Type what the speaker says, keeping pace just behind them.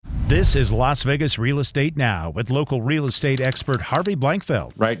This is Las Vegas Real Estate Now with local real estate expert Harvey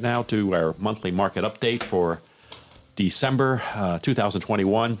Blankfeld. Right now to our monthly market update for December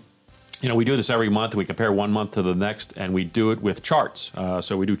 2021. You know, we do this every month. We compare one month to the next, and we do it with charts.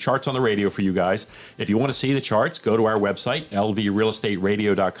 So we do charts on the radio for you guys. If you want to see the charts, go to our website,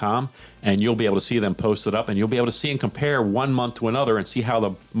 lvrealestateradio.com, and you'll be able to see them posted up, and you'll be able to see and compare one month to another and see how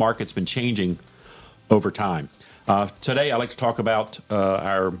the market's been changing over time. Today, I'd like to talk about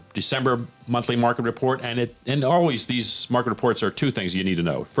our December monthly market report, and always these market reports are two things you need to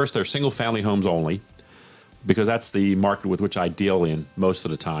know. First, they're single-family homes only, because that's the market with which I deal in most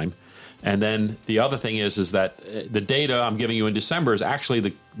of the time. And then the other thing is that the data I'm giving you in December is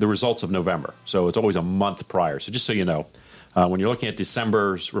actually the results of November. So it's always a month prior. So just so you know, when you're looking at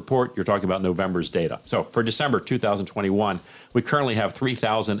December's report, you're talking about November's data. So for December 2021, we currently have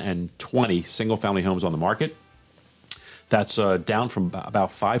 3,020 single-family homes on the market. That's down from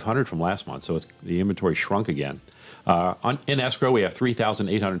about 500 from last month, so the inventory shrunk again. In escrow, we have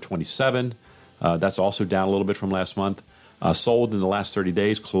 3,827. That's also down a little bit from last month. Sold in the last 30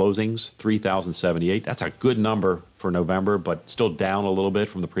 days, closings, 3,078. That's a good number for November, but still down a little bit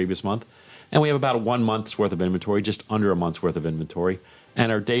from the previous month. And we have about 1 month's worth of inventory, just under a month's worth of inventory.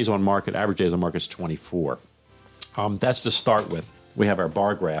 And our days on market, average days on market is 24. That's to start with. We have our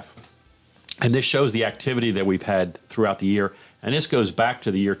bar graph. And this shows the activity that we've had throughout the year. And this goes back to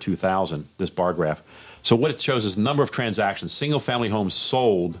the year 2000, this bar graph. So what it shows is the number of transactions, single-family homes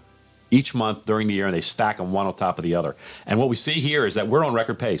sold each month during the year, and they stack them one on top of the other. And what we see here is that we're on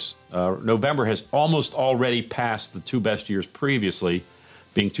record pace. November has almost already passed the two best years previously,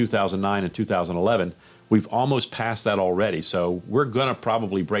 being 2009 and 2011. We've almost passed that already. So we're going to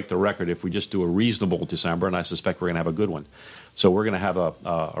probably break the record if we just do a reasonable December, and I suspect we're going to have a good one. So we're going to have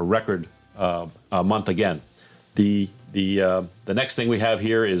a record month again. The next thing we have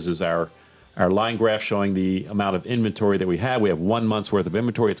here is our line graph showing the amount of inventory that we have. We have 1 month's worth of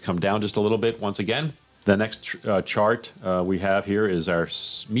inventory. It's come down just a little bit once again. The next chart we have here is our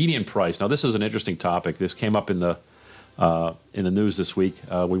median price. Now, this is an interesting topic. This came up in the news this week.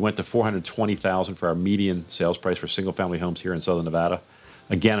 We went to $420,000 for our median sales price for single-family homes here in Southern Nevada.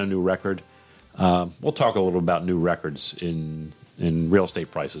 Again, a new record. We'll talk a little about new records in real estate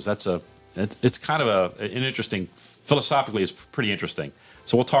prices. It's kind of an interesting, philosophically, it's pretty interesting.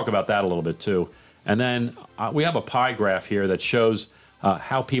 So we'll talk about that a little bit too. And then we have a pie graph here that shows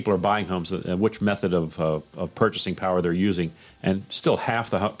how people are buying homes and which method of purchasing power they're using. And still half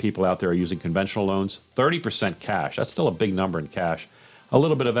the people out there are using conventional loans, 30% cash. That's still a big number in cash. A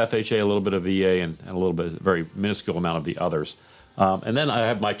little bit of FHA, a little bit of VA, and a little bit, very minuscule amount of the others. And then I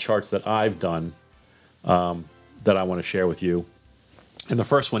have my charts that I've done that I want to share with you. And the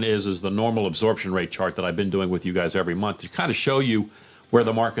first one is the normal absorption rate chart that I've been doing with you guys every month to kind of show you where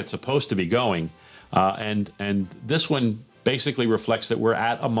the market's supposed to be going. And this one basically reflects that we're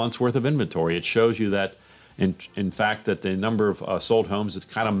at a month's worth of inventory. It shows you that, in fact, that the number of sold homes, it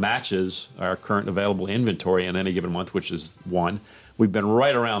kind of matches our current available inventory in any given month, which is 1. We've been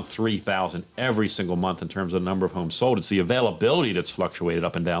right around 3,000 every single month in terms of the number of homes sold. It's the availability that's fluctuated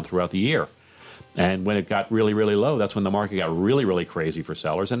up and down throughout the year. And when it got really, really low, that's when the market got really, really crazy for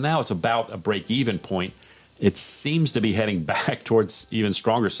sellers. And now it's about a break-even point. It seems to be heading back towards even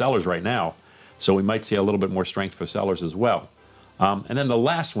stronger sellers right now. So we might see a little bit more strength for sellers as well. And then the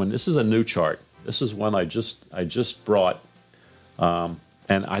last one, this is a new chart. This is one I just brought. And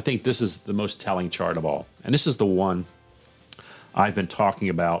I think this is the most telling chart of all. And this is the one I've been talking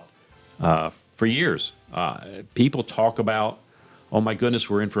about for years. People talk about, oh my goodness,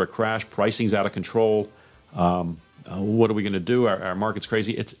 we're in for a crash. Pricing's out of control. What are we going to do? Our market's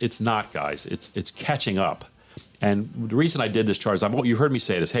crazy. It's not, guys. It's catching up. And the reason I did this chart is, you heard me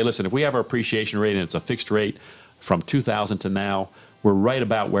say this. Hey, listen, if we have our appreciation rate and it's a fixed rate from 2000 to now, we're right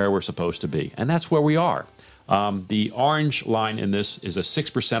about where we're supposed to be. And that's where we are. The orange line in this is a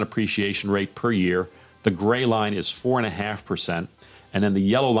 6% appreciation rate per year. The gray line is 4.5%. And then the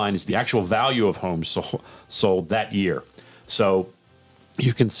yellow line is the actual value of homes sold that year. So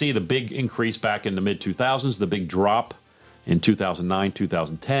you can see the big increase back in the mid-2000s, the big drop in 2009,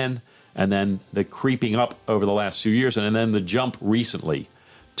 2010, and then the creeping up over the last few years, and then the jump recently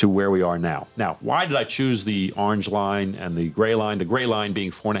to where we are now. Now, why did I choose the orange line and the gray line? The gray line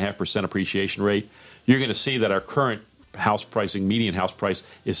being 4.5% appreciation rate. You're going to see that our current house pricing, median house price,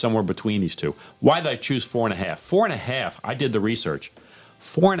 is somewhere between these two. Why did I choose 4.5? 4.5, I did the research.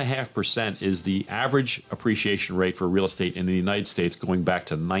 4.5% is the average appreciation rate for real estate in the United States going back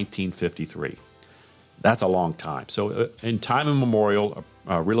to 1953. That's a long time. So in time immemorial,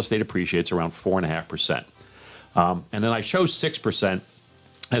 real estate appreciates around 4.5%. And then I chose 6%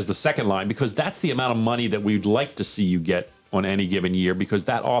 as the second line, because that's the amount of money that we'd like to see you get on any given year, because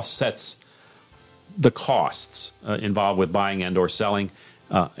that offsets the costs involved with buying and or selling.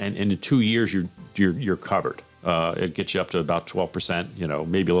 And in 2 years, you're covered. It gets you up to about 12%,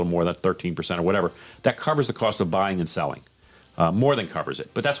 maybe a little more than 13% or whatever. That covers the cost of buying and selling, more than covers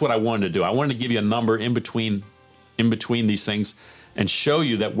it. But that's what I wanted to do. I wanted to give you a number in between these things and show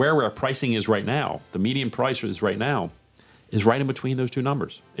you that where our pricing is right now, the median price is right now, is right in between those two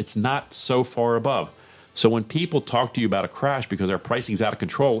numbers. It's not so far above. So when people talk to you about a crash because our pricing is out of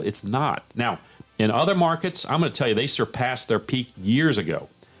control, it's not. Now, in other markets, I'm going to tell you, they surpassed their peak years ago.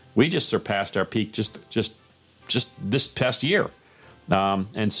 We just surpassed our peak just this past year.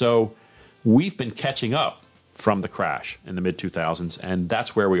 And so we've been catching up from the crash in the mid-2000s, and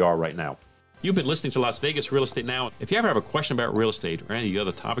that's where we are right now. You've been listening to Las Vegas Real Estate Now. If you ever have a question about real estate or any of the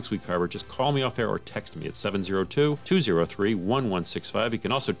other topics we cover, just call me off air or text me at 702-203-1165. You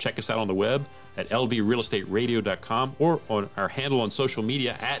can also check us out on the web at lvrealestateradio.com or on our handle on social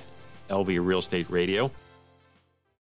media at LV Real Estate Radio.